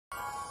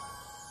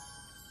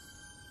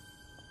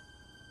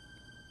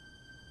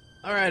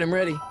All right, I'm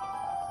ready.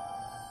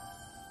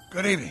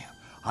 Good evening.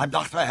 I'm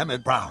Dr.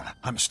 Emmett Brown.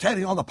 I'm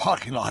standing on the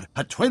parking lot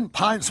at Twin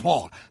Pines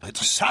Mall.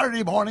 It's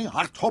Saturday morning,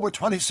 October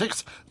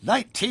 26,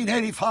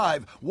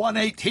 1985,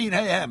 1:18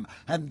 a.m.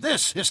 And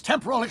this is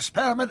temporal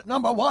experiment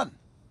number 1.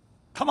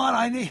 Come on,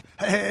 Einie.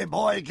 Hey,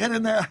 boy, get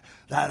in there.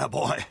 That a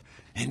boy.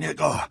 In you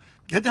go.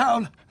 Get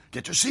down.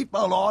 Get your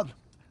seatbelt on.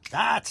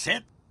 That's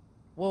it.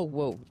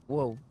 Whoa.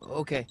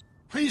 Okay.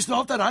 Please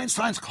note that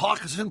Einstein's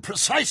clock is in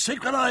precise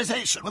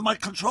synchronization with my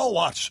control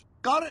watch.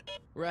 Got it?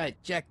 Right,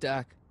 check,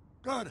 Doc.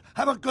 Good.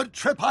 Have a good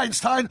trip,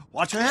 Einstein.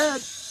 Watch your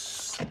head.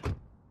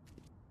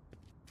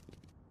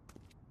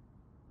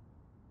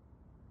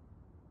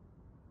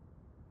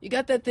 You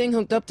got that thing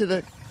hooked up to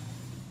the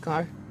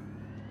car?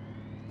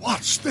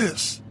 Watch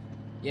this.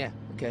 Yeah,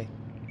 okay.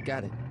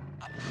 Got it.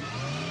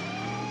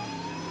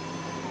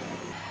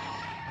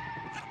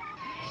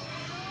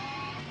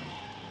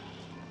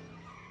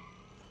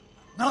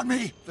 Not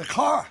me. The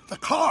car. The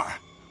car.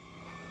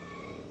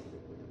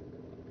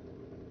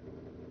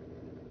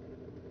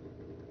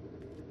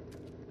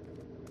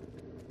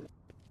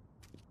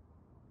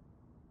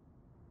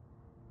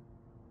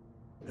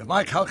 If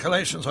my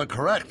calculations are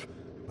correct,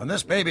 when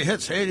this baby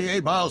hits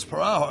 88 miles per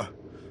hour,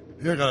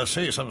 you're gonna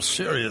see some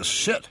serious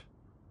shit.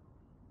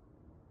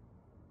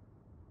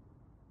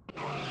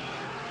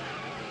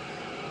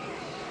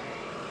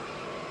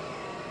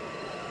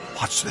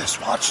 Watch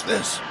this, watch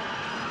this.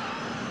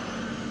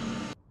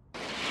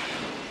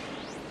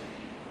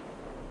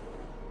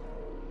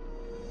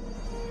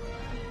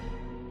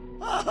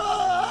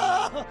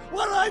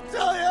 What did I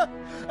tell you?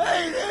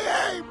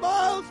 88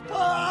 miles per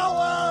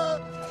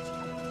hour!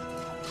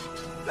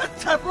 The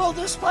temporal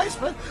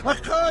displacement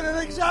occurred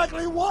at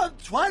exactly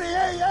 1:20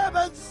 a.m.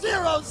 and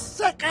 0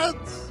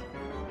 seconds!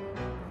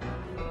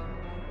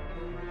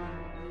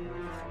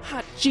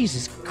 Hot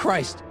Jesus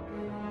Christ.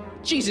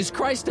 Jesus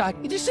Christ, Doc.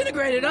 You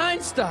disintegrated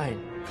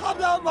Einstein. Calm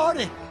down,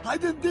 Marty. I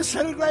didn't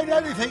disintegrate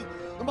anything.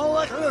 The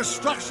molecular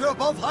structure of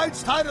both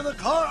Einstein and the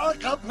car are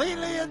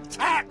completely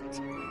intact.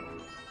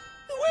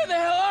 Where the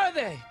hell are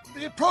they?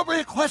 The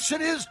appropriate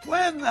question is,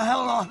 when the hell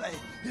are they?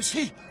 You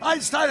see,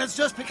 Einstein has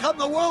just become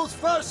the world's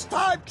first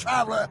time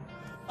traveler.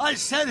 I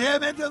sent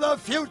him into the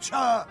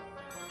future.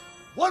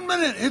 1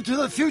 minute into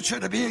the future,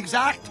 to be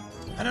exact.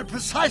 And at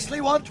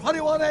precisely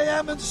 1:21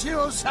 a.m. and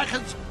 0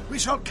 seconds, we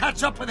shall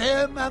catch up with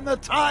him and the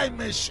time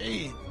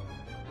machine.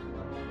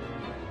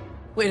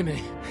 Wait a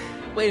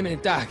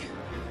minute, Doc.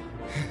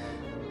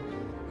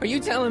 Are you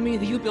telling me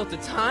that you built a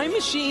time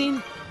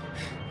machine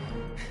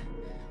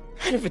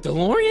out of a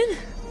DeLorean?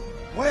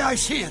 The way I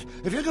see it,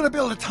 if you're going to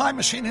build a time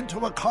machine into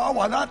a car,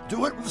 why not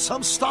do it with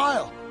some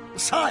style?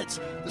 Besides,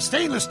 the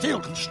stainless steel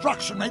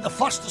construction made the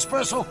flux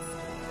dispersal.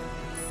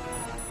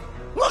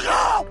 Look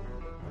out!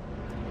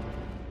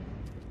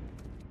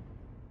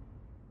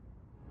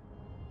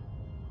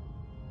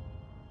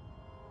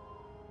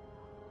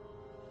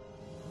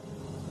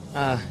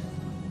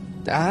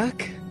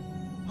 Doc?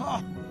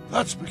 Huh,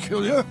 that's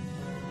peculiar.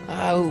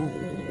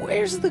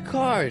 Where's the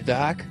car,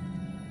 Doc?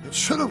 It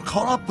should have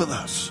caught up with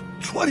us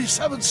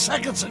 27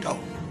 seconds ago.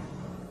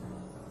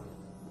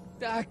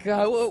 Doc,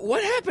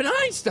 what happened to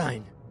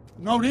Einstein?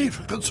 No need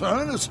for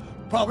concern. It's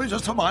probably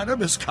just a minor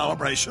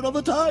miscalibration of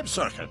the time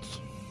circuits.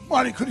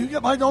 Marty, could you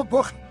get my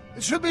notebook?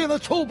 It should be in the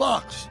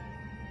toolbox.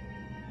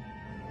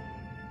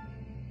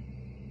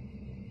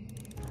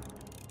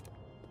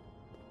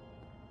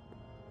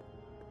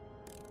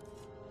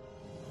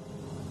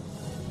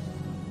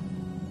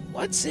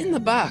 What's in the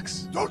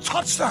box? Don't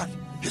touch that.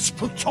 It's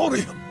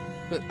plutonium.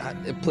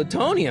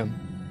 Plutonium?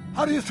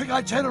 How do you think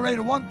I generated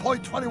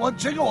 1.21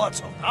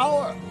 gigawatts of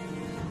power?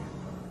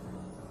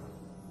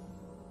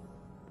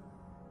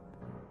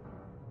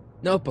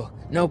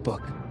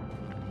 Notebook.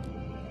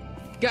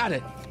 Got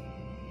it.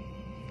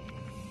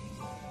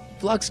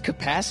 Flux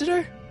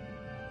capacitor?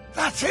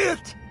 That's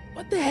it!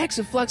 What the heck's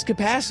a flux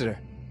capacitor?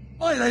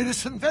 My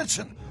latest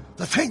invention.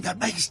 The thing that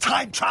makes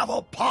time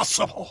travel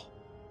possible.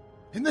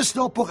 In this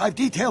notebook, I've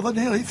detailed the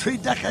nearly 3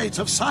 decades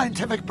of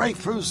scientific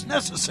breakthroughs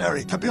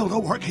necessary to build a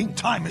working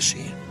time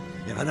machine.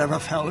 If it ever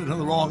fell into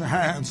the wrong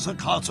hands, the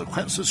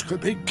consequences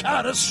could be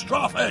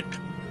catastrophic.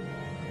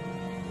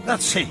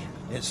 Let's see.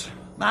 It's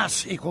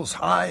mass equals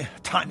I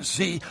times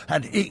Z,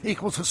 and E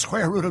equals the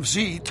square root of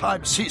Z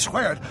times C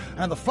squared,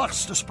 and the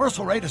flux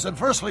dispersal rate is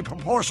inversely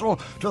proportional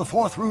to the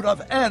 4th root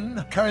of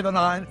N, carry the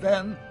 9,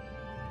 then...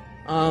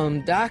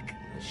 Doc,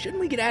 shouldn't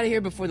we get out of here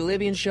before the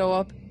Libyans show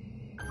up?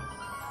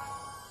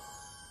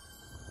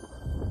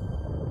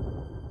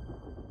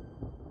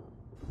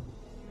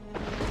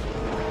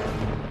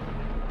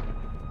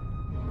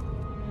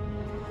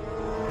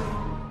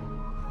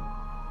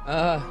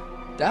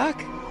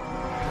 Doc?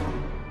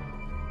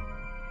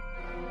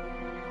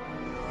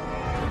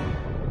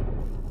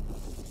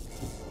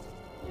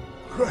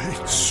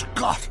 Great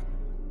Scott!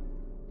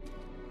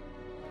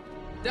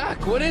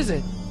 Doc, what is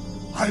it?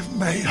 I've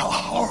made a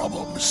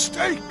horrible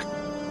mistake!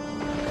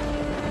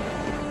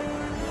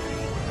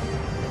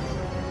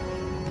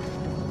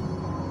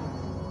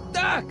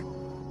 Doc!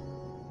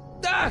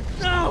 Doc,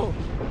 no!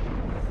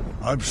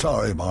 I'm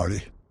sorry,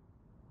 Marty.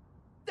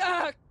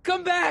 Doc,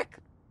 come back!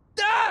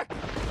 Doc!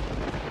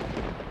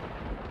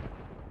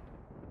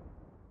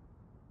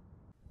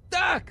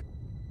 Doc!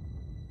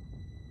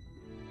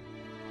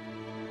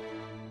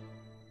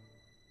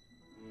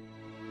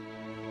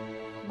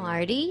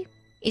 Marty,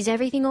 is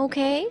everything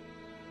okay?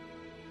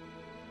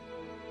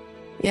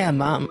 Yeah,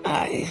 Mom,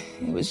 it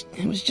was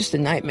just a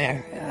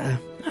nightmare.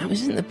 I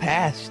was in the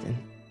past,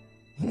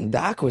 and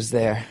Doc was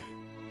there.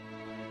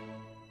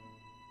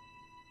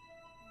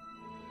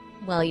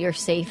 Well, you're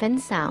safe and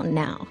sound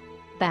now,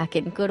 back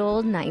in good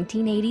old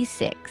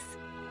 1986.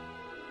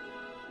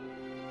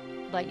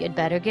 But you'd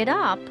better get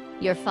up.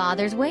 Your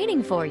father's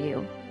waiting for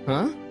you.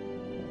 Huh?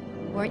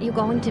 Weren't you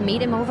going to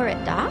meet him over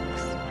at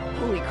Doc's?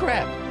 Holy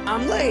crap,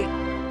 I'm late!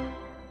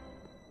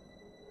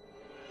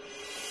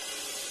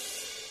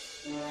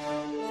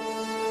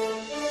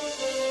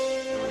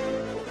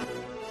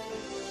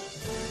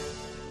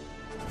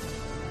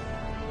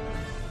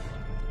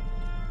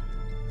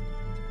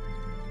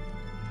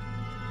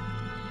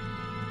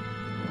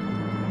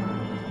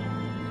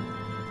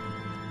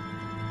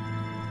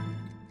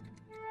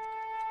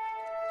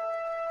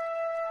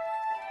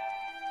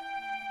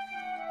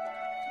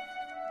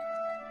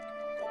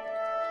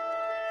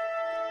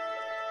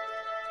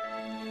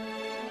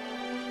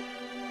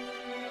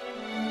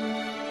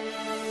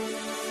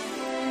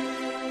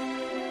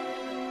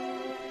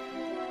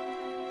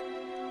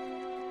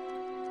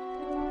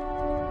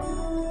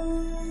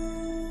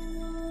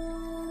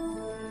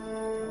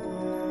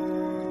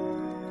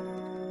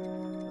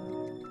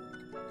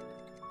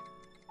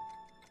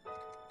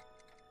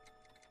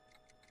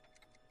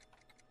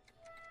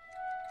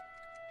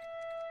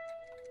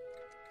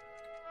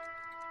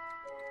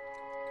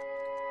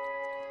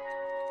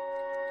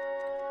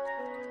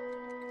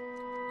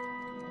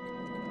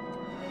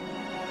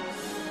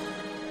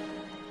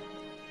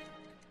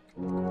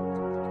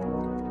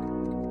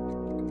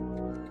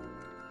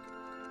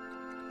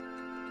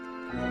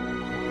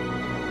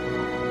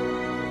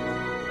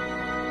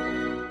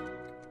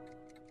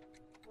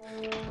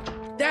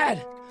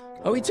 Dad,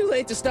 are we too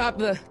late to stop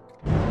the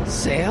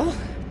sale?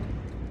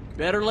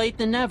 Better late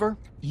than never.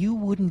 You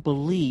wouldn't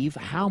believe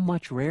how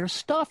much rare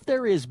stuff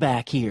there is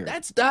back here.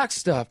 That's Doc's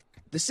stuff.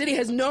 The city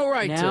has no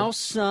right to... Now,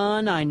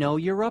 son, I know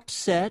you're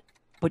upset,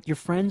 but your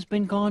friend's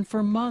been gone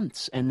for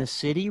months, and the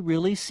city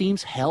really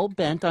seems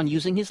hell-bent on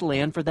using his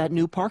land for that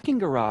new parking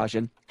garage.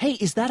 And, hey,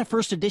 is that a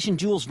first edition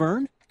Jules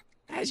Verne?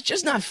 It's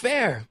just not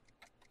fair.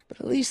 But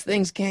at least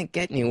things can't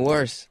get any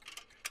worse.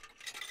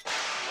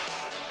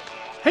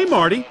 Hey,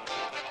 Marty.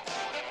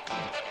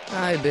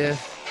 Hi,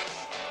 Biff.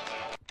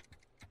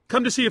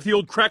 Come to see if the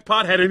old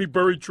crackpot had any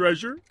buried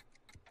treasure?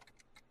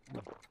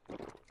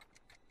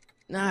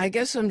 Nah, I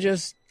guess I'm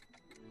just...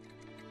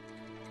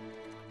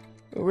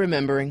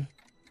 remembering.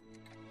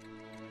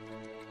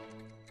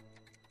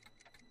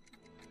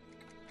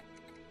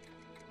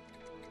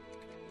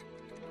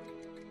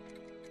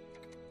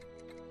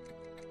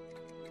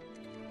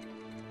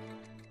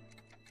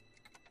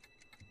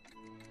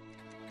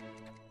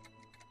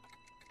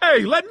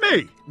 Hey, let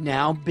me!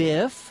 Now,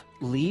 Biff,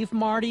 leave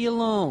Marty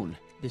alone.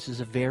 This is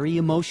a very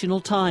emotional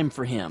time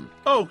for him.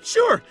 Oh,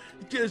 sure.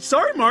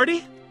 Sorry,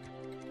 Marty.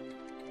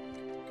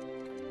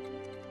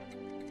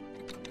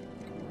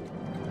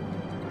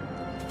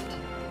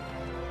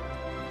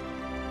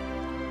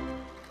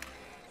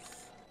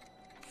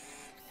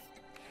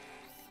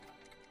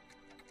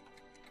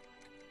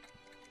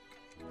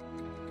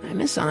 I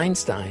miss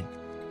Einstein.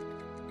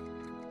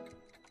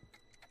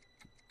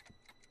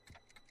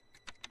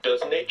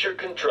 Does nature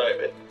contrive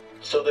it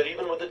so that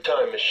even with a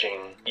time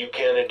machine, you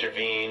can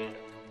intervene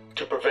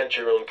to prevent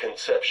your own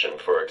conception,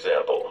 for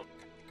example?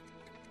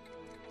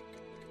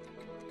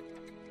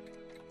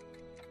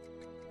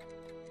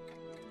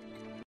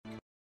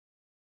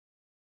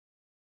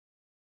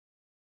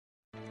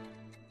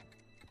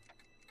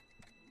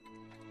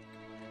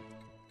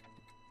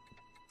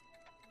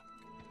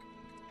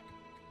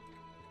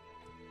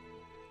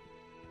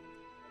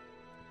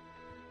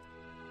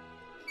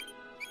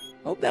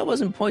 Hope that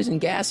wasn't poison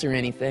gas or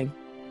anything.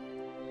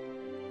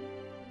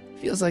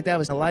 Feels like that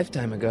was a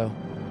lifetime ago.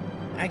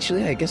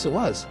 Actually, I guess it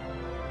was.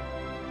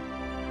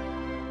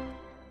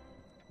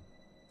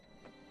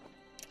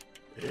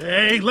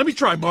 Hey, let me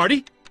try,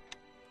 Marty.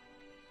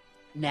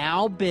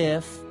 Now,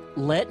 Biff,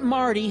 let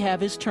Marty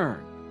have his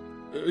turn.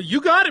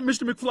 You got it,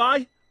 Mr.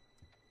 McFly.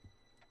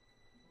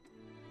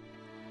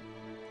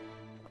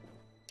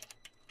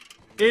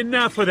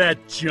 Enough of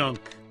that junk.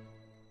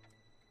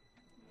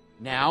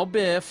 Now,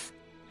 Biff.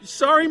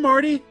 Sorry,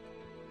 Marty.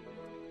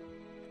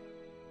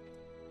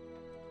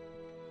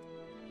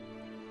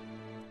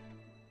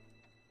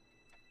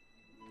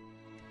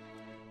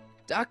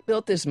 Doc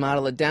built this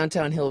model at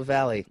downtown Hill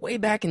Valley way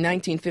back in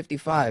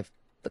 1955.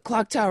 The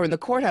clock tower in the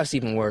courthouse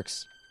even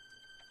works.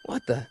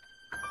 What the?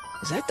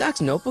 Is that Doc's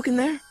notebook in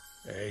there?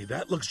 Hey,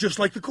 that looks just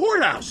like the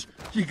courthouse.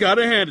 You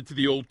gotta hand it to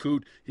the old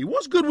coot. He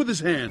was good with his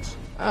hands.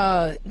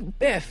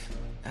 Biff,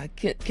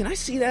 can I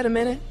see that a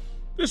minute?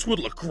 This would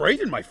look great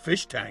in my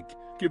fish tank.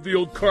 Give the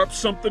old carp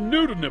something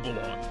new to nibble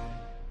on.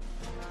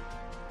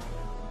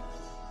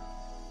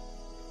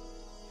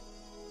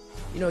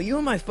 You know, you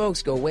and my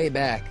folks go way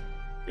back.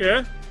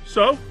 Yeah?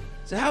 So?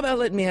 So how about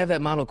letting me have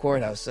that model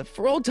courthouse,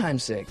 for old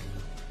time's sake?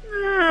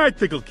 I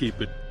think I'll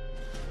keep it.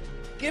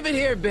 Give it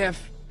here,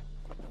 Biff.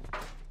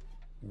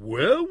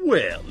 Well,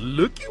 well,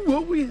 looky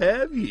what we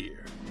have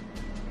here.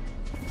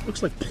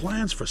 Looks like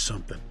plans for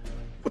something.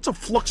 What's a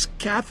flux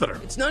catheter?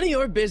 It's none of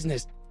your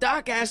business.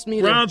 Doc asked me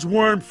to... Brown's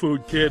worm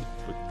food, kid.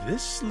 But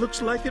this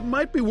looks like it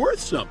might be worth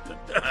something.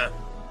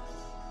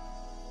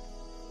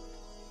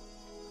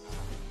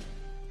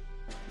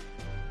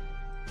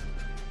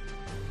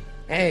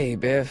 Hey,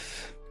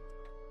 Biff.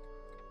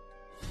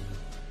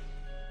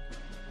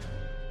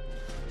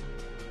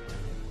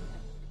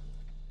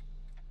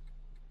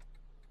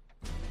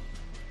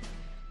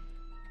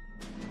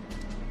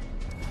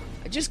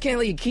 I just can't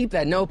let you keep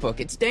that notebook.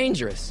 It's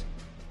dangerous.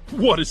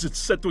 What, is it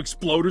set to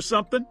explode or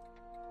something?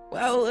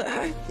 Well,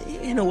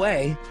 in a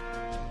way.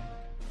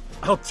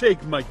 I'll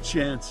take my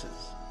chances.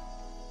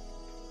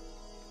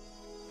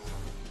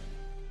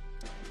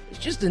 It's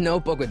just a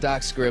notebook with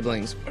Doc's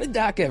scribblings. What did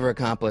Doc ever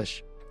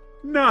accomplish?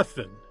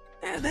 Nothing.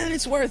 Then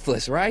it's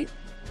worthless, right?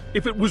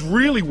 If it was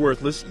really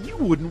worthless, you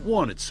wouldn't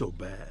want it so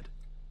bad.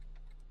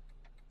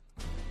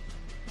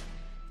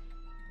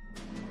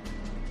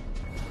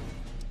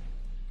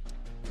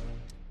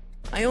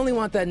 I only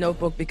want that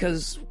notebook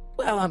because,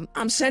 well,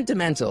 I'm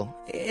sentimental.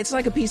 It's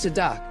like a piece of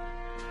Doc.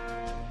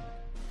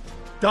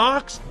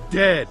 Doc's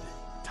dead.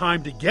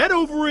 Time to get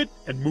over it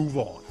and move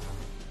on.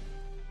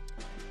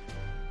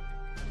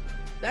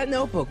 That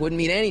notebook wouldn't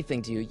mean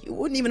anything to you. You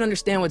wouldn't even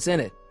understand what's in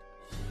it.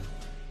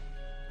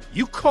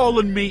 You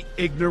calling me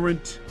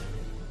ignorant?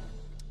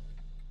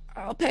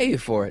 I'll pay you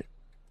for it.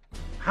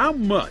 How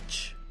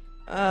much?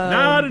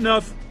 Not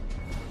enough.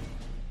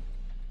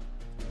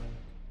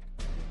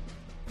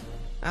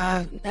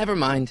 Never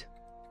mind.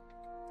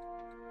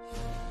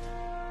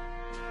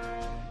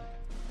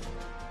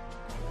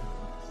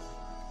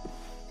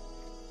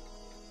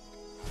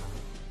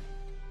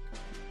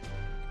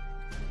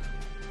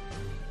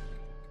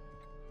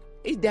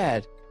 Hey,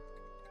 Dad.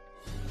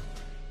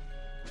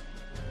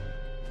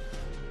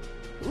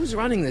 Who's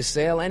running this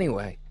sale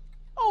anyway?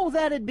 Oh,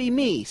 that'd be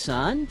me,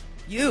 son.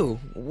 You?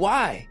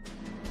 Why?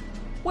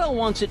 Well,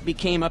 once it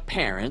became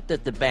apparent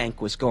that the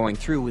bank was going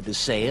through with the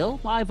sale,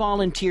 I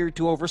volunteered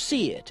to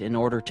oversee it in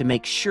order to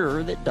make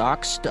sure that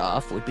Doc's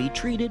stuff would be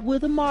treated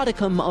with a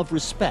modicum of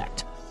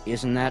respect.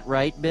 Isn't that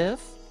right,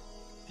 Biff?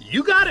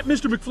 You got it,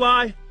 Mr.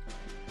 McFly.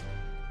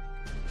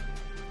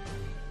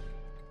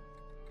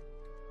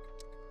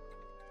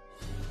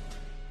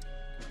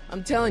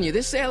 I'm telling you,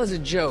 this sale is a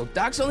joke.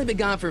 Doc's only been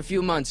gone for a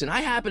few months, and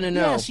I happen to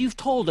know... Yes, you've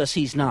told us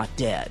he's not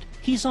dead.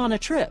 He's on a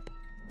trip.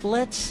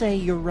 Let's say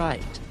you're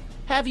right.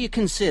 Have you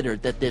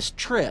considered that this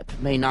trip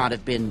may not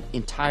have been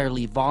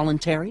entirely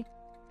voluntary?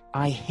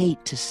 I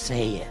hate to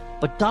say it,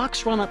 but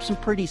Doc's run up some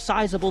pretty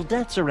sizable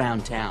debts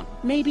around town.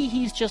 Maybe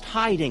he's just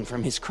hiding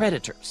from his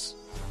creditors.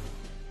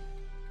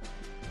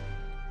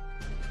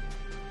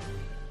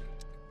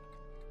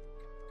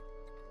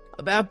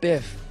 About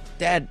Biff,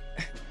 Dad,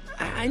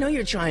 I know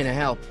you're trying to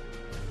help.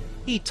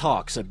 He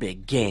talks a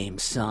big game,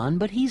 son,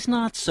 but he's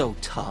not so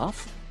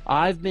tough.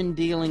 I've been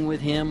dealing with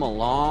him a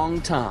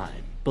long time.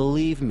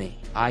 Believe me,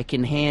 I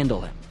can handle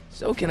him.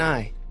 So can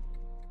I.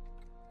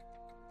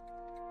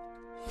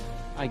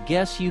 I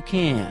guess you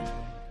can.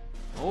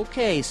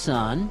 Okay,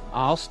 son,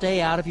 I'll stay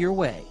out of your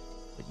way,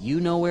 but you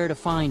know where to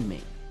find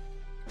me.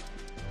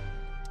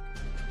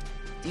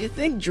 Do you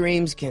think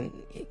dreams can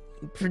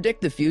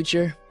predict the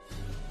future?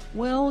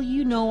 Well,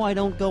 you know I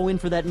don't go in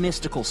for that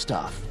mystical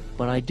stuff,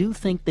 but I do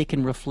think they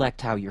can reflect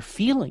how you're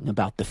feeling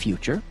about the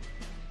future.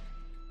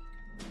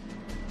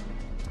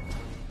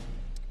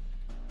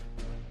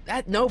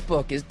 That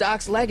notebook is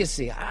Doc's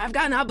legacy. I've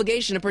got an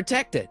obligation to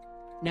protect it.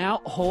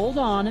 Now, hold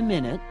on a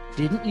minute.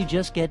 Didn't you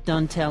just get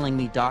done telling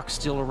me Doc's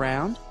still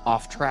around?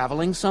 Off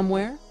traveling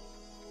somewhere?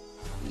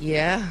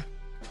 Yeah?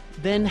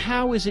 Then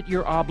how is it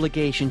your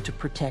obligation to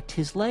protect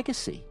his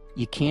legacy?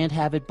 You can't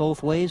have it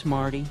both ways,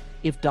 Marty.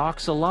 If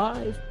Doc's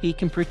alive, he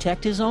can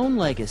protect his own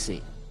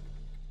legacy.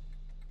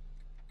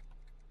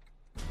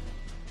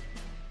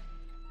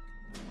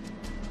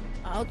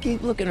 I'll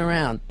keep looking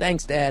around.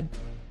 Thanks, Dad.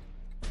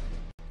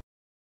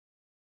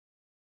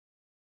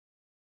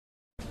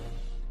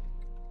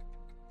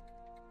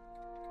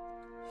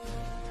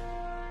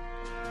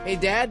 Hey,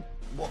 Dad,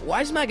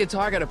 why's my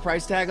guitar got a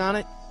price tag on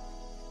it?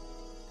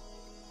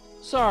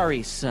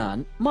 Sorry,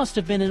 son. Must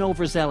have been an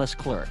overzealous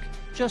clerk.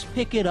 Just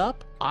pick it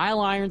up.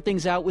 I'll iron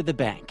things out with the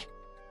bank.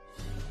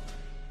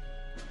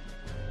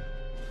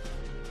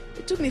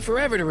 It took me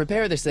forever to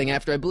repair this thing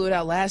after I blew it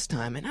out last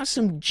time, and now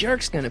some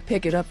jerk's gonna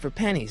pick it up for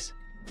pennies.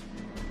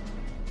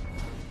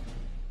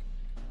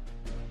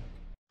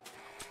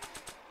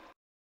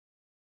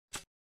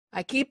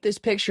 I keep this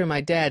picture of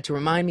my dad to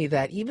remind me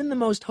that even the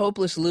most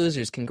hopeless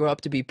losers can grow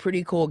up to be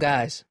pretty cool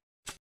guys.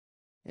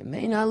 It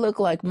may not look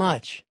like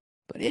much,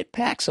 but it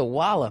packs a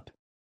wallop.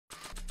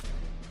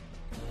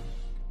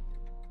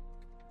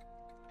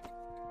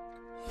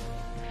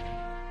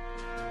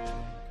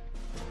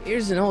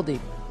 Here's an oldie,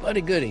 but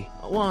a goodie.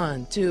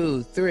 1,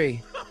 2,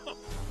 3.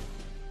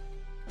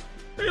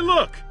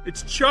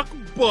 It's Chuck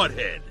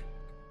Butthead.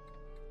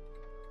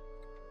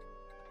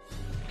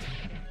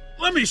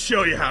 Let me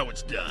show you how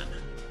it's done.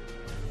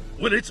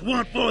 Well, it's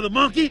 1 for the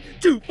monkey,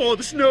 2 for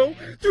the snow,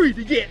 3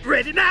 to get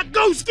ready. Now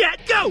go, Scat,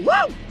 go!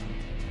 Woo!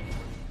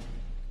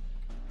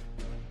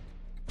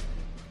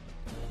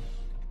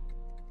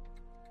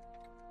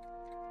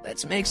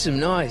 Let's make some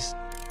noise.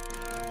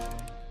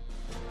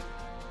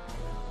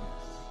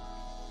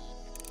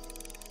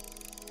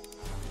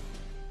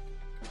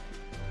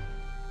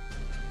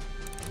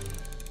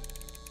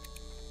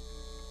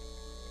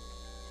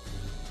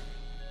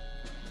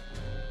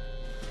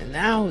 And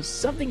now,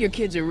 something your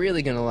kids are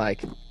really gonna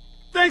like.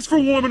 Thanks for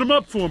warming them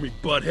up for me,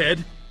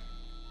 Butthead.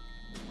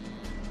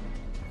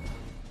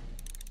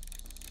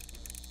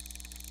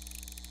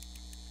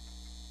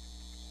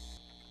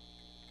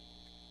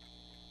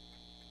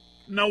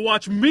 Now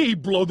watch me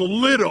blow the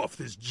lid off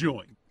this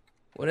joint.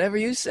 Whatever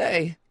you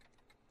say.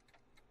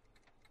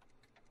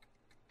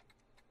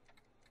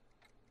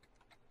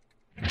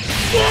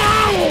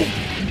 Whoa!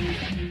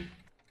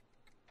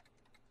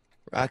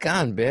 Rock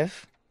on,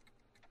 Biff.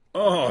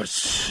 Oh,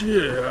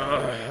 shit.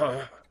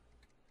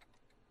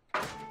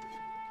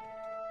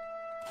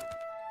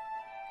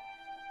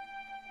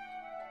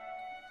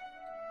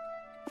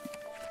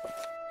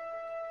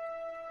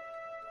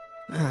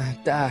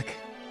 Doc,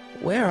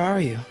 where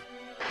are you?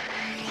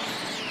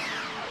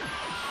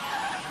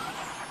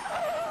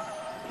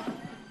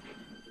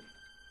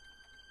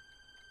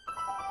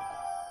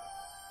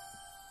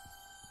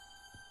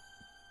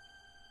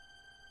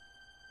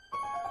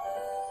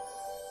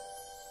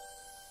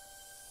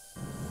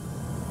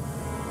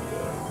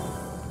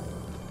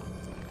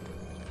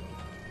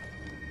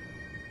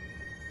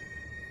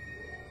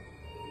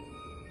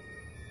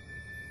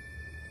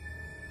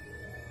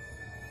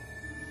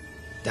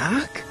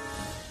 Doc?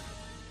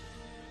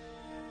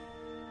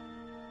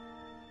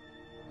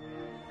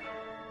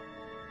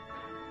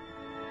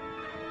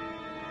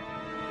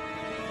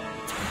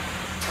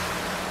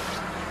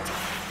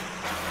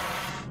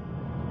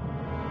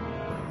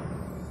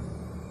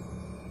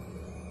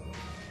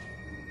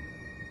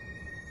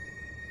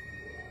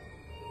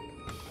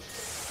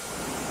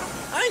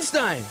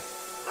 Einstein!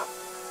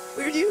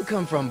 Where do you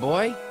come from,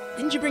 boy?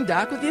 Didn't you bring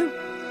Doc with you?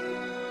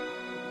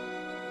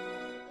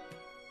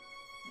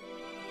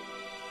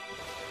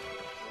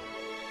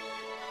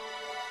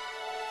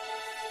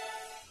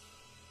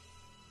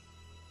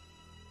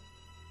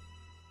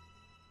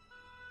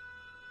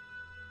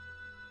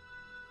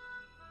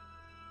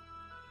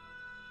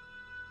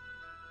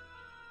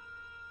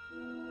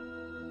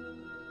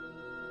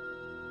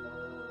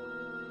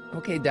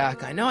 Okay,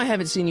 Doc, I know I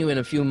haven't seen you in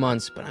a few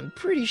months, but I'm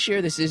pretty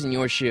sure this isn't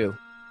your shoe.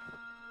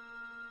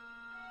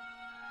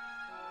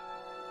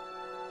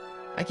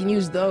 I can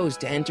use those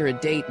to enter a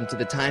date into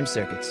the time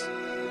circuits.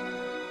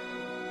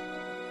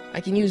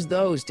 I can use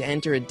those to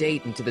enter a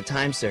date into the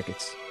time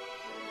circuits.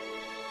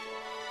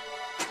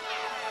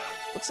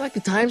 Looks like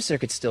the time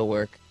circuits still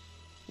work.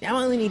 Now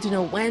I only need to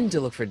know when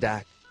to look for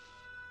Doc.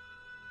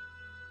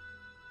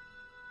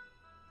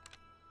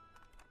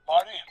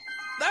 Marty?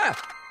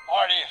 Ah!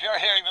 Marty, if you're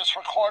hearing this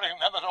recording,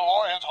 then the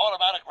DeLorean's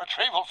automatic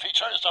retrieval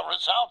feature is a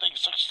resounding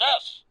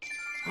success.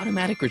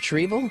 Automatic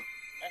retrieval?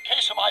 In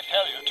case of my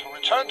failure to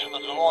return to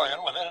the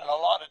DeLorean within an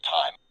allotted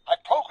time, I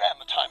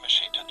programmed the time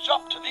machine to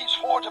jump to these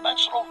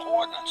 4-dimensional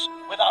coordinates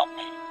without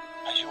me.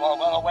 As you are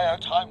well aware,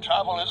 time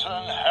travel is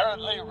an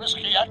inherently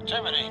risky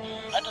activity,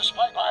 and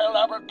despite my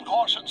elaborate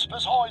precautions,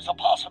 there's always a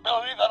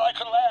possibility that I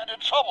could land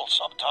in trouble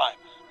sometime.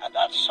 And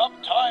that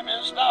sometime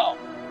is now,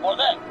 or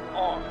then,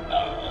 or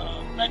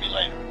maybe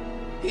later.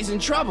 He's in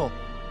trouble.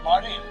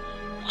 Marty,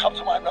 you come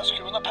to my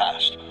rescue in the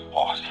past,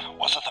 or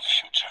was it the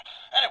future?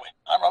 Anyway,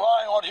 I'm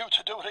relying on you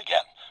to do it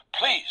again.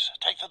 Please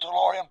take the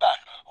DeLorean back,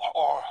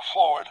 or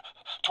forward,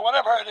 to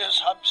whenever it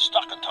is I'm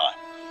stuck in time.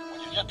 When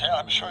you get there,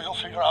 I'm sure you'll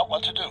figure out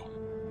what to do.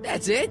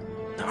 That's it?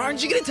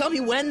 Aren't you gonna tell me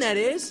when that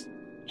is?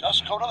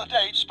 Just go to the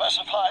date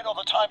specified on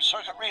the time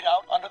circuit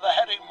readout under the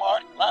heading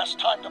marked Last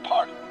Time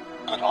Departed.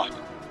 Good luck.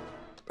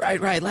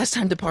 Right. Last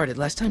time departed.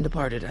 Oh,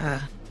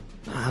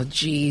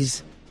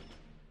 jeez.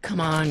 Come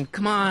on.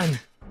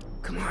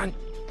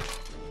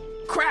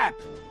 Crap!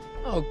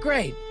 Oh,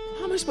 great.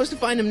 How am I supposed to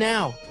find him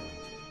now?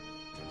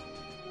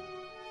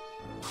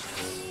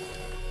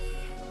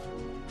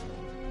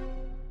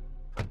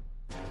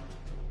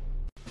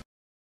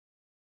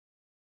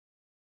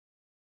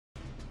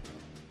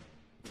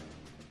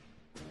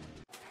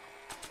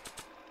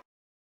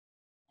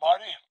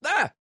 Marty?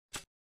 Ah!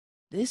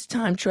 This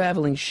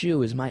time-traveling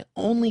shoe is my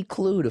only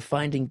clue to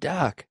finding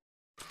Doc.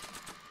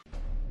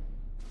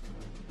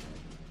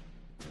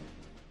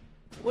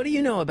 What do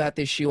you know about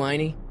this shoe,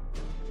 Einie?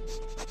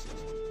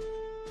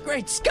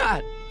 Great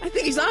Scott! I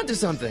think he's onto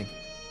something!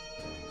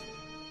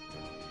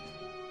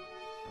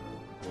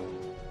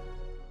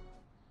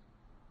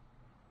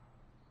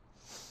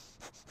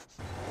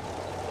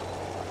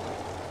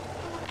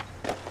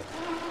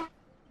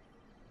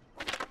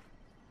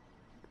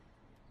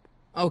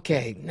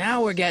 Okay,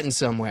 now we're getting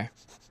somewhere.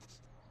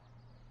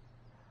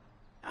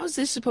 How's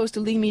this supposed to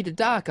lead me to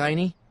Doc,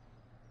 Einie?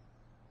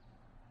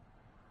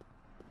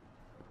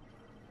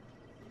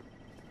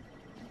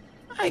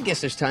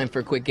 guess there's time for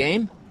a quick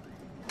game.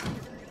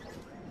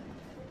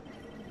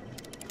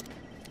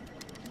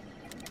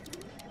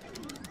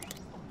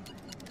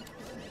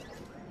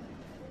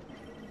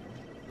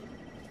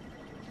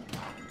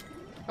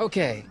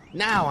 Okay,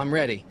 now I'm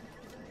ready.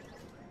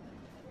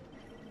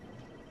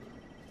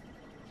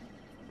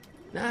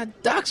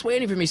 Doc's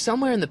waiting for me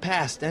somewhere in the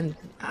past, and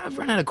I've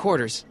run out of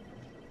quarters.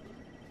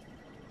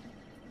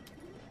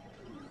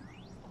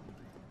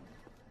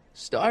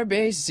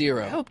 Starbase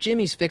 0. I hope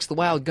Jimmy's fixed the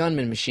wild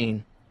gunman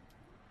machine.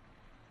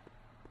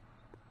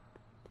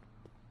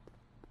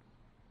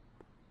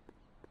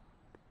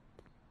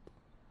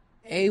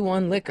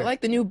 A1 liquor. I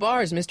like the new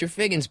bars Mr.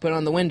 Figgins put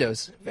on the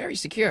windows. Very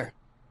secure.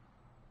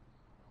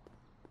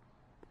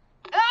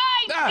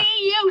 I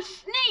see you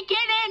sneaking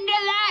into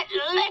that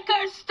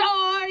liquor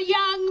store,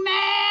 young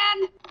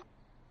man!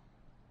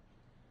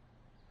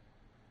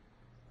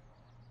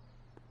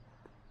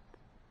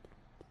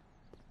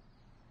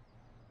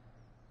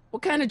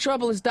 What kind of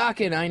trouble is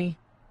Doc in, Einie?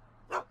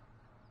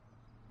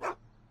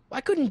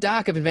 Why couldn't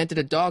Doc have invented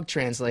a dog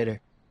translator?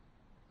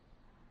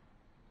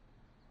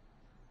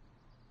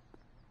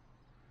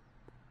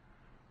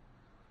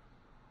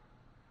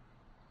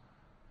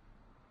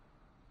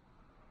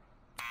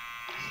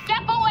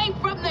 Step away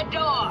from the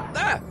door!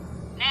 Ah!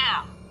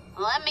 Now,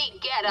 let me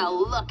get a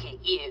look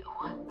at you.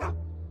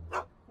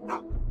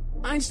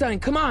 Einstein,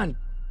 come on!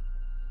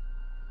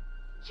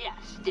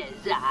 Just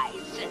as I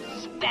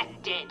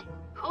suspected.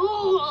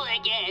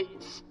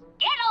 Hooligans!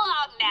 Get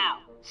along now!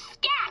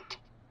 Scat!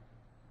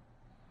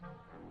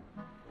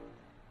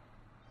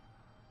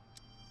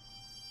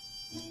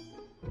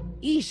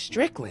 E.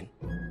 Strickland.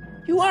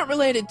 You aren't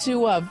related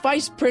to,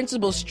 Vice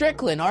Principal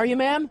Strickland, are you,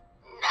 ma'am?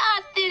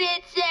 Not that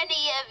it's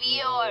any of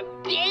your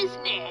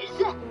business,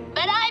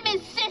 but I'm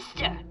his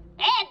sister,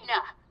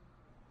 Edna.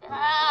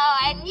 Oh,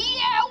 and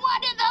you're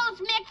one of those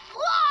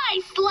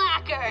McFly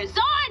slackers,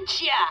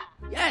 aren't ya?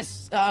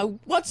 Yes,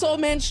 what's old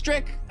man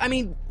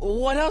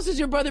what else has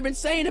your brother been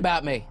saying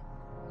about me?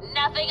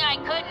 Nothing I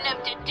couldn't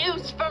have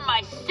deduced for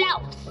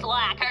myself,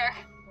 slacker.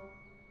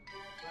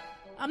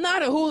 I'm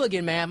not a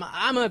hooligan, ma'am.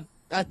 I'm a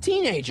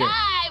teenager.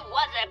 I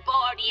wasn't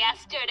born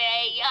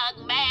yesterday,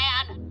 young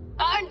man.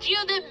 Aren't you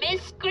the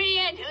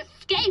miscreant who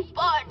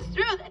skateboards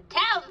through the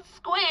town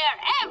square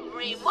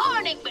every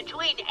morning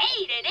between 8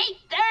 and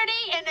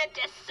 8:30 in a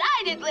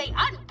decidedly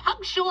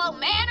unpunctual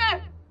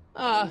manner?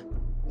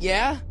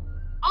 Yeah?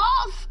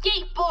 All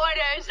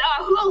skateboarders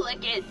are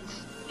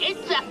hooligans.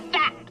 It's a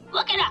fact.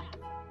 Look it up.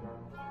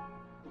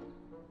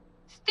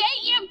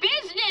 State your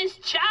business,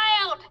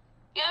 child.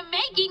 You're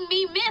making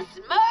me miss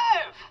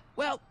Merv.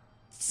 Well,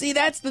 see,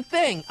 that's the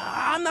thing.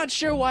 I'm not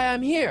sure why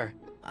I'm here.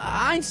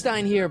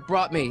 Einstein here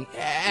brought me,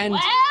 and...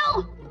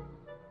 Well?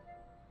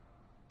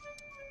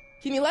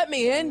 Can you let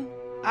me in?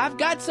 I've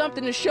got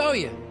something to show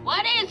you.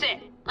 What is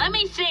it? Let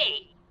me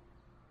see.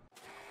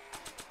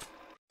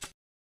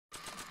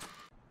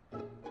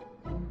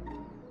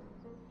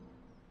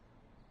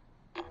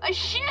 A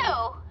shoe?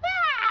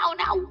 Wow,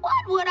 now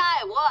what would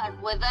I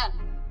want with a...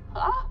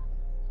 Huh?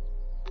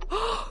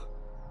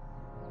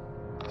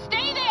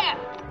 Stay there!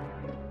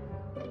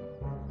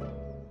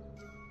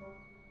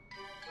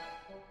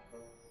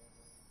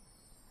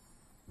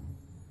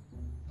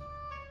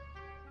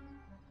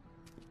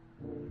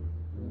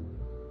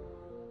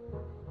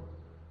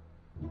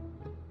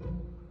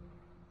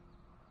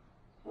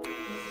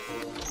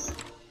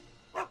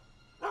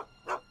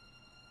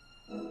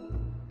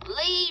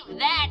 Leave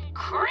that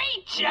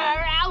creature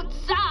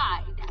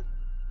outside!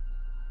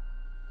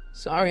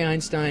 Sorry,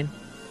 Einstein.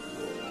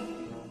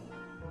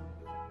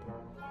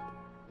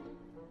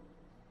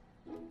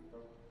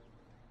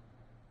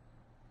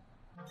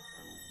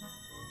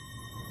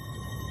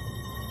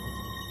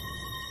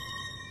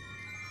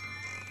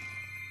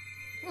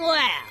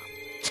 Well,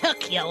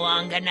 took you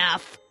long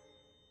enough.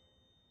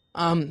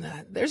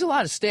 There's a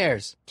lot of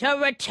stairs. To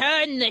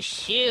return the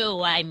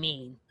shoe, I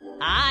mean.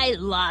 I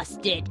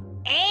lost it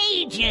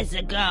ages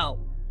ago.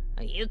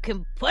 You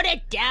can put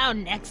it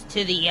down next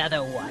to the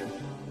other one.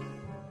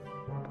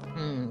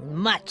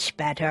 Much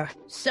better.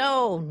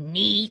 So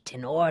neat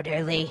and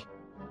orderly.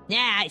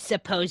 I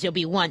suppose you'll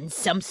be wanting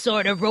some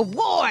sort of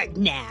reward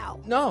now.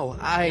 No,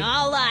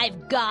 All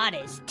I've got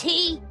is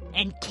tea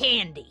and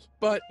candy.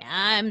 But...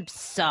 I'm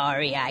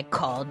sorry I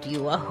called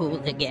you a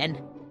hooligan.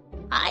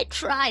 I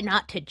try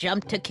not to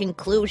jump to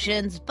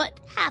conclusions, but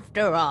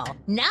after all,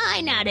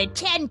 9 out of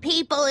 10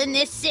 people in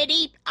this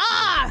city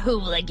are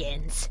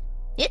hooligans.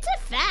 It's a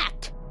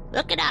fact.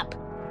 Look it up.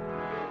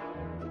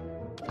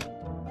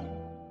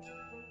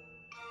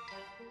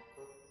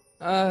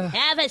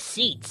 Have a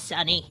seat,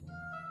 Sonny.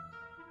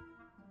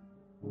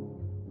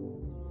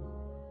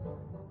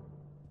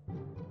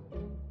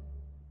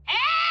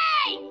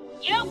 Hey!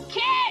 You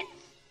kids!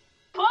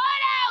 Put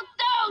out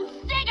those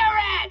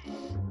cigarettes!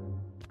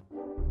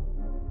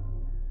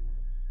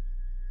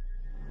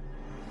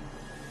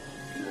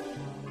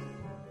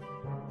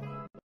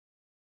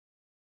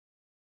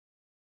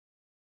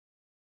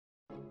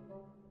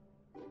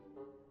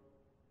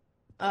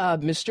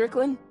 Miss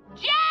Strickland?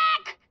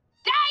 Jack!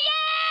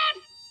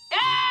 Diane!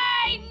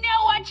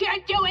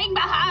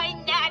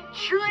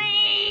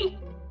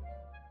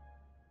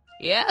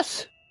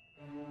 Yes?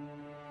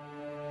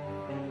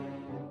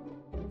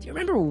 Do you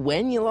remember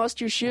when you lost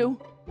your shoe?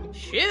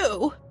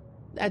 Shoe?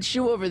 That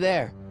shoe over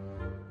there.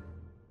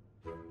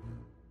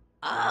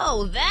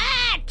 Oh,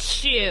 that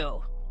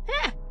shoe!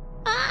 Huh.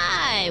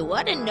 Aye,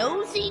 what a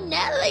nosy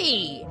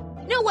Nelly!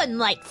 No one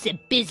likes a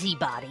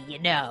busybody, you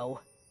know.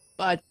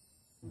 But...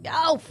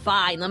 Oh,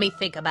 fine, let me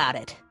think about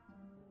it.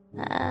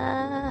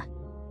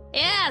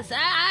 Yes,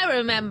 I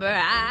remember.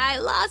 I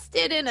lost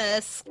it in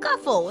a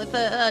scuffle with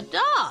a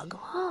dog.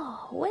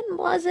 Oh, when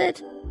was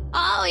it?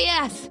 Oh,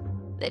 yes,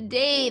 the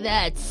day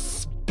that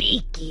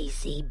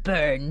speakeasy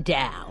burned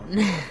down.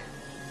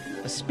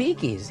 A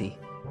speakeasy?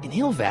 In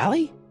Hill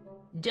Valley?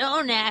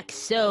 Don't act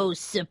so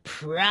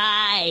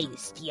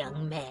surprised,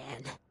 young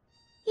man.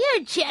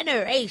 Your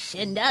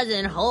generation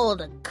doesn't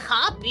hold a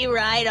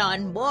copyright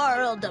on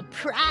moral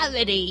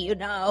depravity, you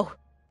know.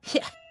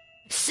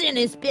 Sin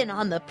has been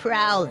on the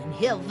prowl in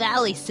Hill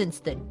Valley since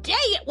the day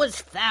it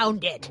was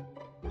founded.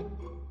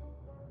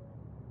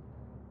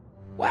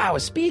 Wow, a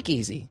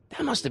speakeasy.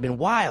 That must have been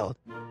wild.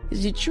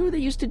 Is it true they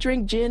used to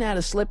drink gin out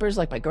of slippers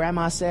like my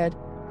grandma said?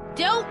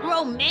 Don't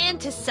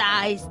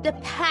romanticize the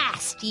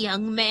past,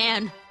 young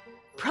man.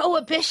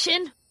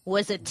 Prohibition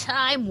was a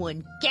time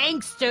when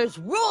gangsters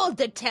ruled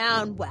the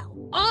town while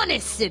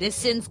honest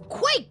citizens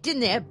quaked in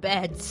their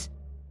beds.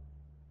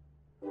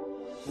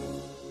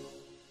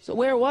 So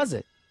where was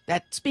it?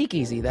 That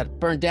speakeasy that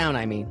burned down,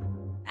 I mean.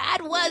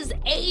 That was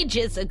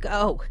ages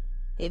ago.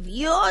 If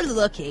you're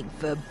looking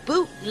for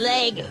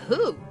bootleg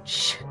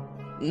hooch...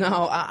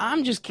 No,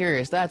 I'm just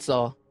curious, that's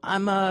all.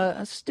 I'm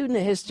a student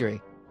of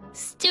history.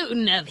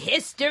 Student of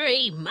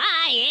history,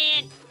 my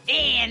Aunt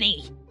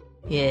Fanny.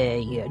 Yeah,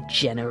 your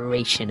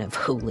generation of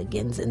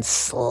hooligans and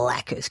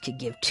slackers could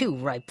give two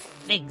ripe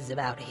figs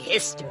about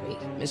history.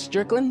 Miss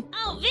Strickland?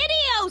 Oh,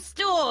 video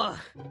store!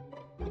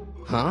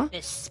 Huh?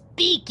 The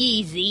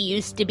speakeasy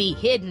used to be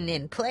hidden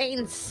in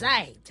plain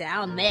sight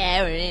down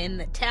there in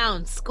the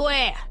town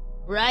square.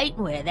 Right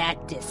where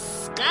that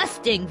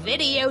disgusting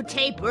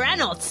videotape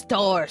rental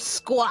store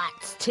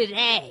squats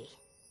today.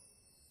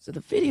 So the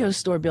video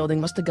store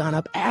building must have gone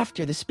up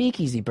after the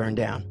speakeasy burned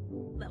down.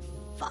 The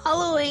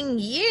following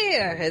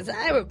year, as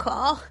I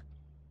recall.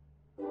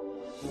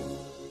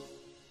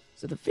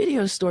 So the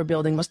video store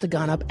building must have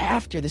gone up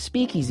after the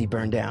speakeasy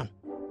burned down.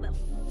 The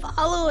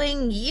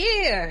following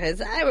year, as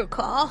I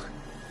recall.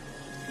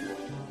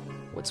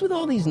 What's with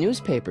all these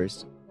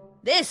newspapers?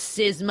 This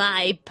is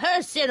my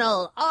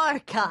personal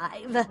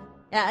archive.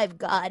 I've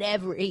got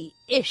every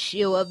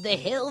issue of the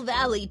Hill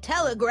Valley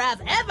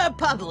Telegraph ever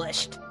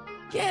published.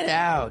 Get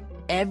out!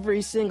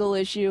 Every single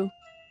issue?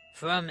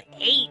 From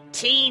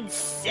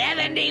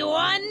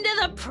 1871 to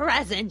the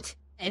present.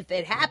 If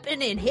it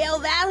happened in Hill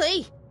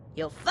Valley,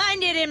 you'll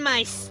find it in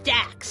my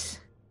stacks.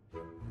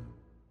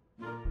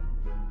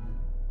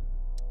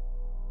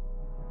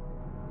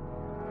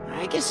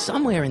 I guess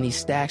somewhere in these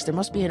stacks there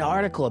must be an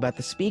article about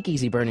the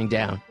speakeasy burning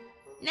down.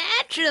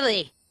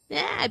 Naturally.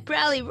 I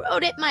probably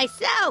wrote it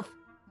myself.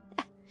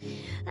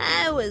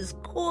 I was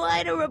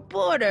quite a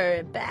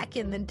reporter back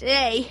in the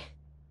day.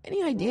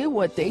 Any idea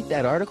what date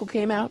that article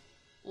came out?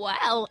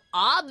 Well,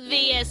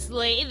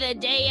 obviously the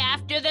day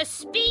after the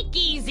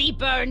speakeasy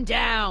burned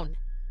down.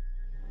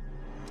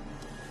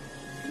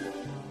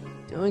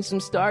 Doing some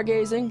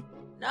stargazing?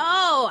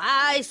 No,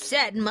 I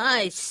set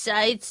my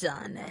sights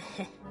on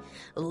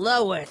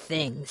lower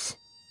things.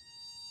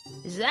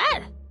 Is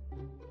that?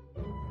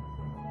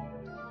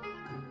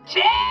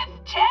 Tim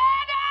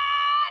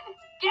Tannen!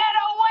 Get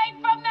away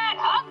from that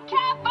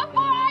hubcap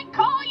before I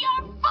call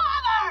your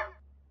father!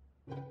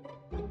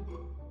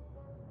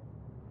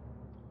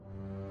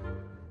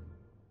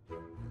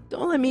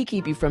 Don't let me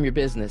keep you from your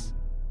business.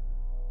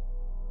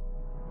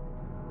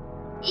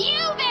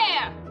 You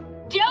there!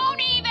 Don't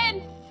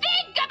even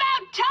think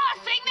about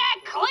tossing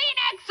that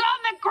Kleenex on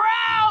the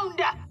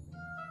ground!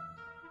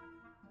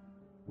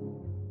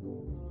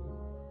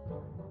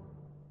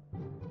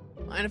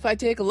 Mind if I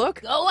take a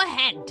look? Go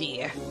ahead,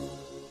 dear.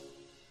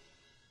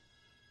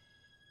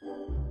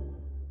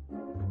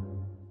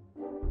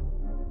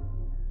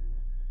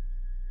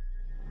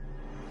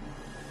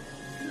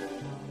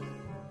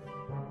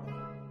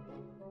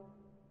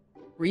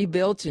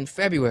 Rebuilt in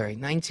February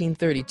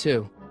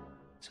 1932.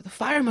 So the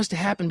fire must have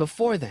happened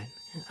before then.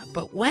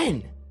 But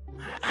when?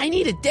 I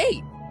need a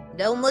date.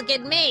 Don't look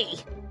at me.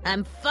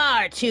 I'm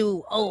far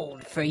too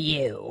old for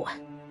you.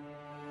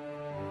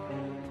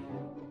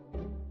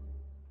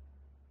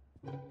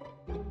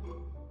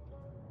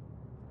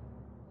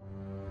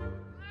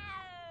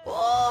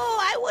 Oh,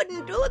 I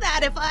wouldn't do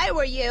that if I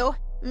were you.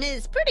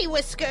 Ms. Pretty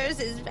Whiskers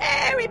is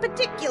very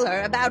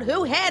particular about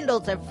who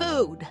handles her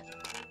food.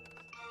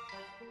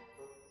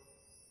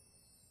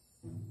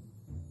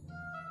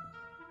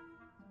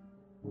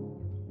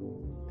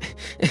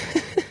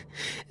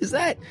 Is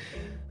that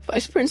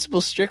Vice Principal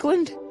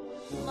Strickland?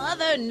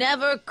 Mother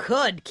never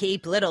could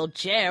keep little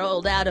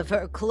Gerald out of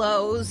her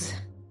clothes.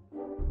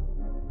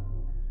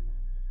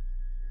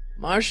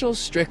 Marshall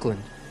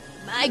Strickland.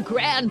 My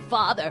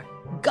grandfather,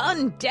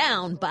 gunned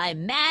down by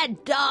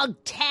Mad Dog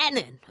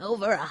Tannen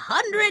over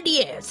 100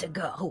 years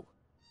ago.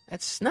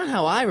 That's not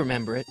how I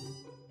remember it.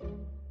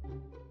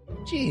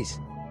 Jeez,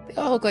 they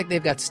all look like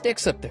they've got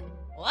sticks up there.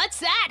 What's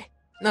that?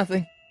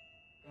 Nothing.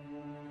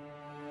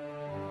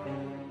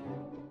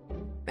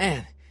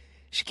 Man,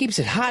 she keeps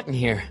it hot in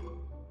here.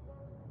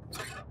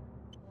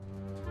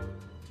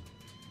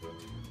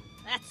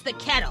 That's the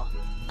kettle.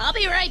 I'll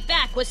be right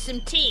back with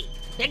some tea.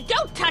 And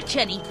don't touch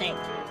anything.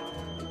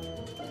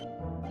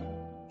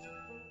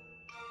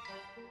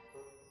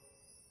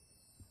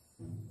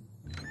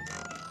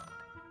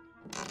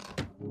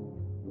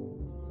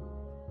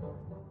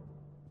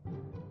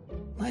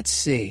 Let's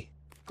see.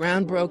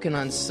 Ground broken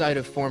on site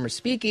of former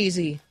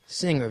speakeasy.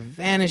 Singer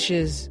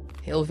vanishes.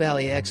 Hill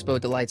Valley Expo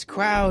delights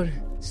crowd.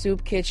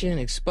 Soup kitchen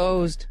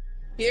exposed.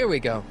 Here we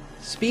go.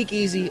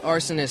 Speakeasy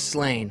arsonist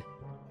slain.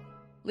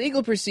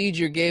 Legal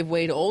procedure gave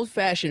way to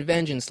old-fashioned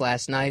vengeance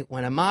last night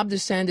when a mob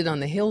descended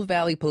on the Hill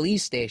Valley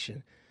Police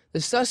Station.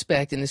 The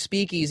suspect in the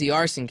speakeasy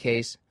arson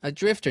case, a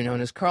drifter known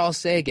as Carl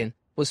Sagan,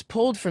 was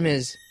pulled from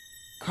his...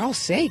 Carl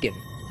Sagan?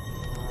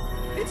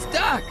 It's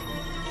Doc!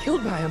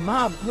 Killed by a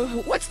mob.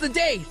 What's the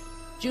date?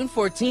 June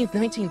 14th,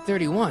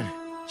 1931.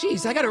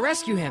 Jeez, I gotta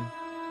rescue him.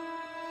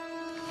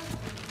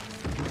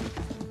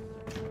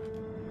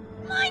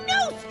 My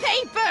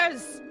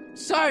newspapers!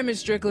 Sorry, Miss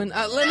Strickland.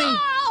 Let me...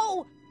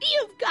 No!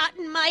 You've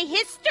gotten my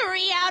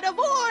history out of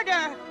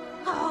order!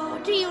 Oh,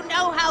 do you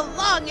know how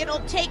long it'll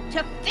take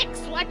to fix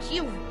what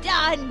you've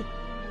done?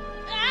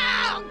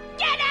 Oh,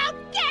 get out!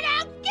 Get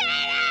out! Get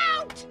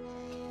out!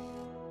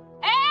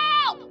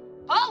 Help!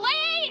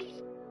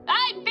 Police!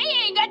 I'm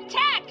being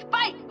attacked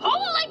by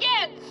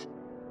hooligans!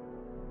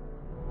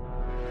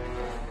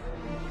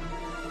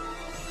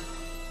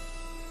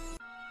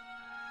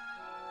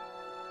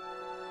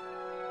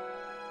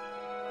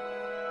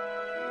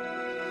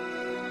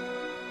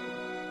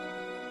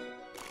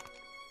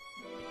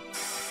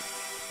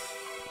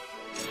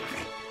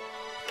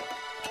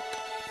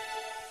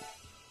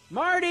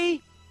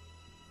 Marty!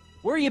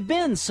 Where you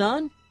been,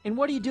 son? And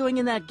what are you doing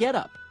in that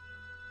getup?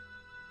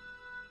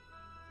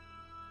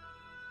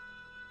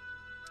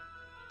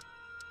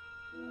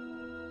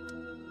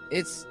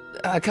 It's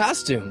a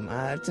costume.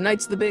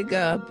 Tonight's the big,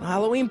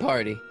 Halloween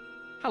party.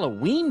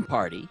 Halloween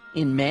party?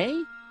 In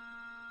May?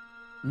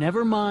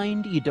 Never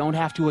mind, you don't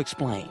have to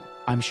explain.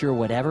 I'm sure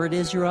whatever it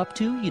is you're up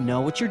to, you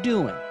know what you're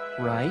doing,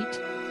 right?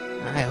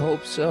 I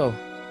hope so.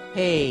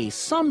 Hey,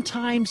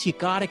 sometimes you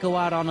gotta go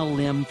out on a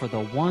limb for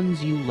the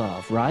ones you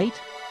love, right?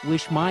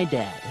 Wish my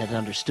dad had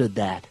understood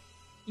that.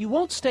 You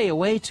won't stay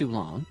away too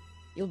long.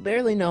 You'll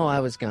barely know I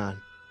was gone.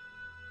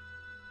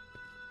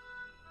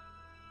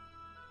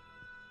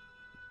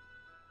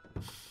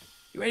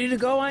 You ready to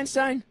go,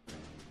 Einstein?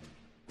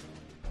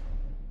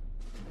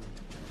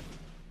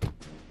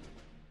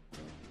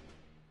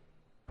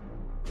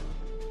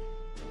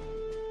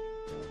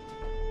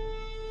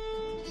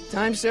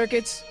 Time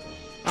circuits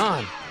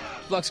on.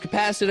 Flux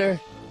capacitor,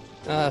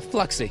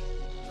 fluxy.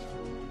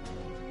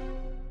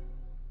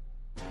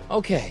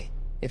 Okay,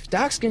 if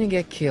Doc's gonna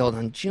get killed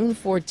on June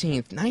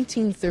 14th,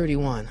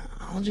 1931,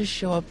 I'll just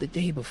show up the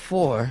day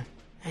before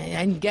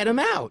and get him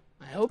out.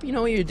 I hope you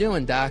know what you're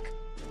doing, Doc.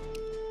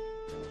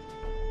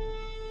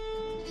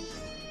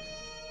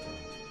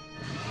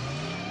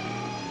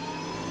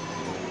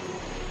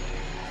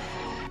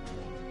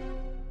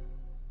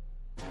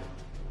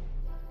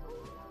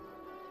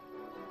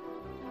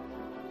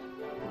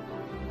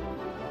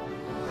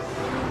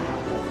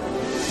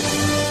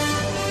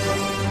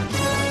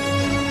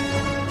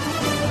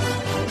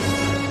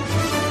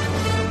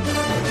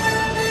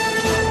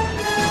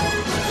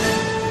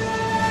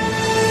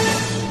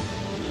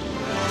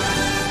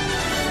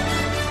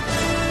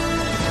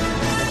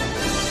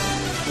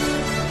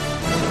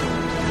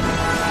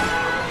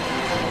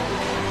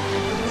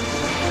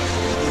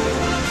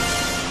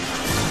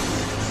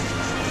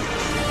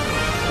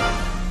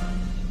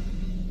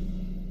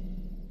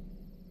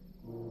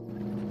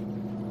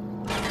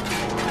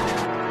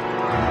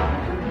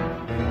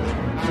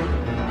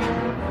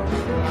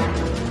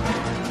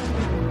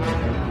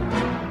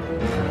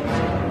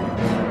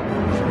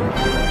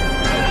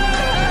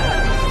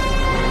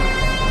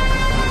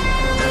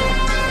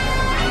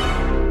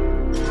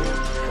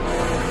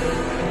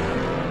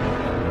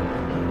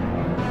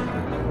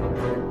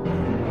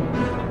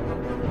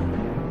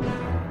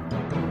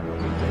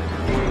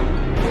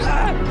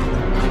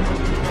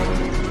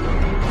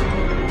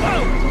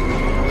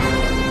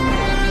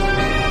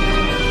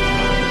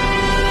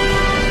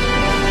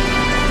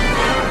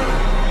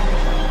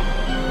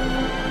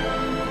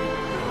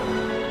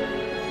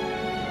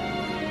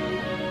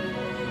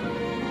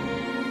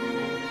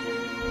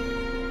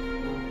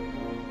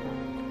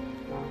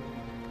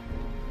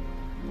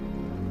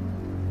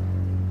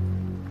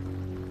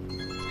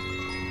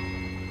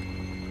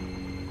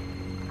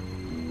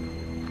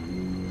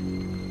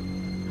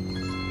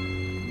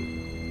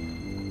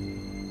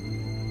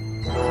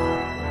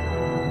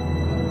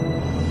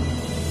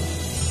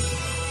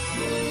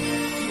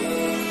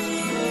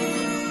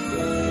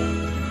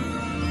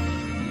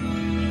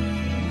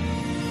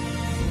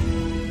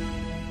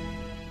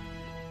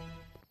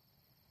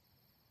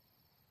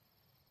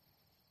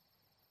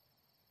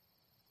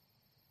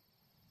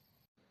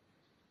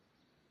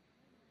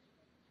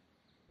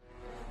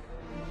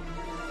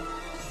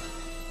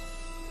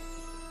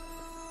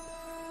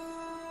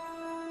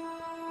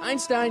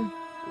 Einstein,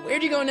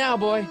 where'd you go now,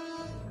 boy?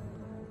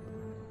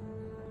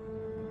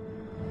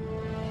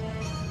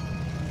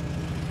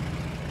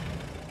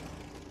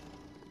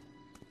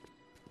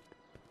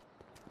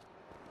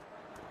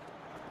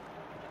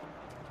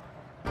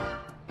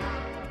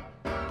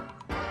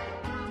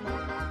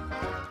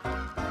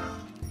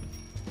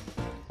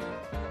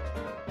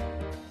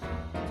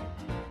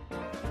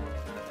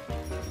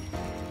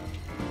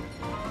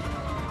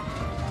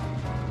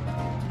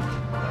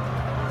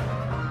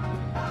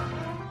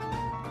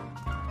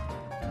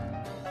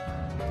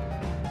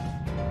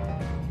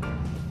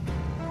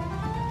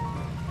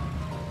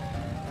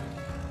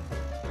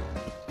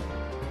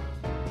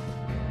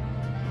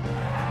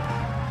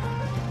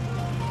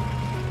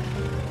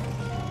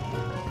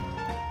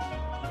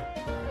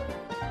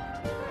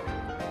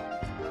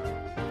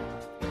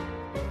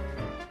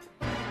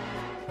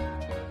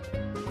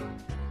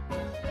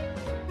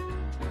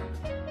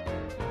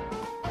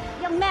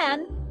 Young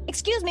man!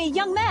 Excuse me,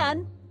 young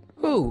man!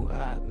 Who,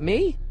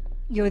 me?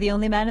 You're the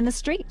only man in the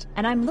street,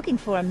 and I'm looking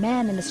for a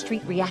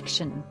man-in-the-street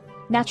reaction.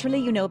 Naturally,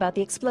 you know about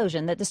the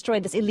explosion that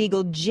destroyed this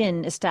illegal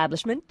gin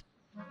establishment.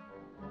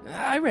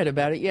 I read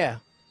about it, yeah.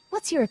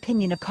 What's your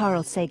opinion of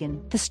Carl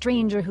Sagan, the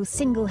stranger who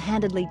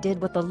single-handedly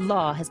did what the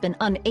law has been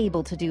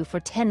unable to do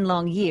for 10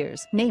 long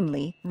years,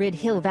 namely, rid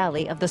Hill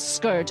Valley of the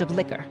scourge of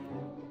liquor?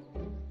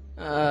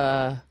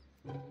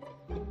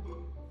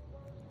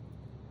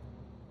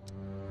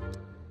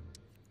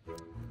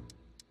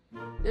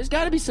 There's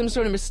gotta be some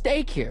sort of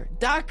mistake here.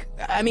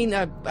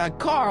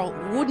 Carl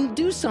wouldn't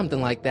do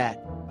something like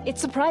that. It's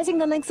surprising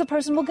the lengths a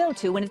person will go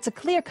to when it's a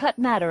clear-cut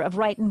matter of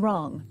right and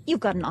wrong. You've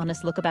got an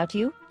honest look about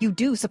you. You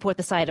do support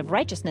the side of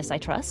righteousness, I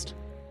trust.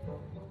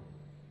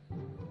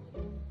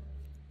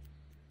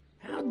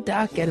 How'd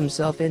Doc get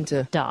himself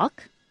into...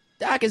 Doc?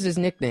 Doc is his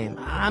nickname.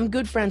 I'm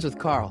good friends with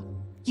Carl.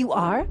 You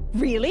are?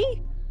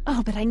 Really?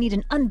 Oh, but I need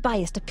an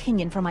unbiased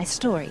opinion for my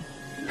story.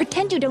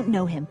 Pretend you don't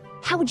know him.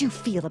 How would you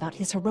feel about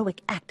his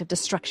heroic act of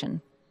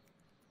destruction?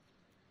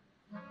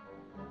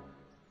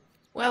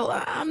 Well,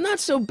 I'm not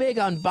so big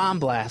on bomb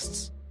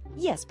blasts.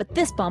 Yes, but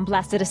this bomb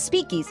blasted a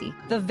speakeasy,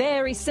 the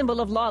very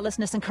symbol of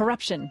lawlessness and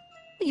corruption.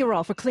 You're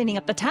all for cleaning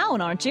up the town,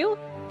 aren't you?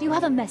 Do you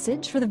have a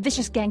message for the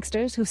vicious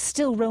gangsters who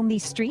still roam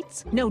these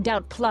streets, no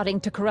doubt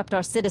plotting to corrupt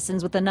our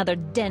citizens with another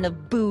den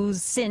of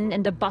booze, sin,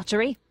 and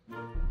debauchery?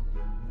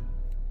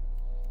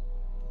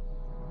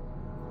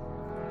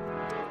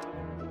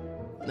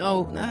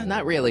 No,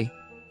 not really.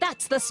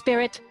 That's the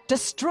spirit.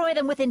 Destroy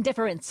them with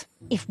indifference.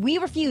 If we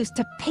refuse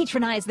to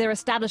patronize their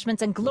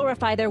establishments and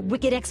glorify their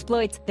wicked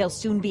exploits, they'll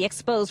soon be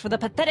exposed for the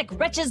pathetic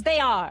wretches they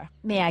are.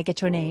 May I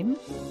get your name?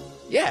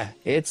 Yeah,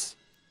 it's...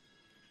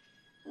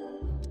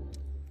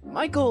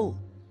 Michael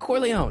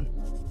Corleone.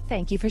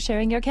 Thank you for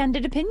sharing your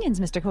candid opinions,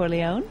 Mr.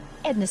 Corleone.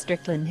 Edna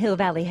Strickland, Hill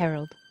Valley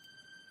Herald.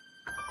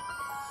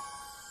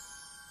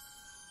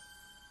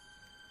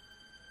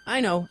 I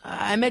know.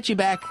 I met you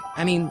back.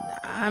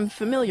 I'm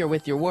familiar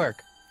with your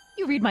work.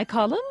 You read my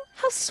column?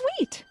 How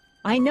sweet!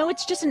 I know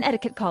it's just an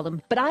etiquette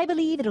column, but I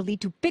believe it'll lead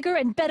to bigger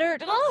and better...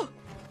 Oh!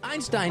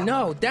 Einstein,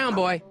 no. Down,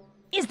 boy.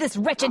 Is this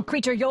wretched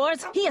creature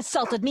yours? He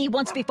assaulted me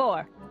once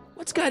before.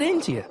 What's got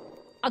into you?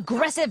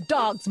 Aggressive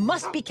dogs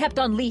must be kept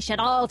on leash at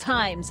all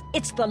times.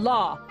 It's the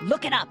law.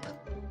 Look it up.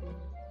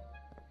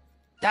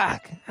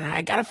 Doc.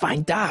 I gotta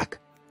find Doc.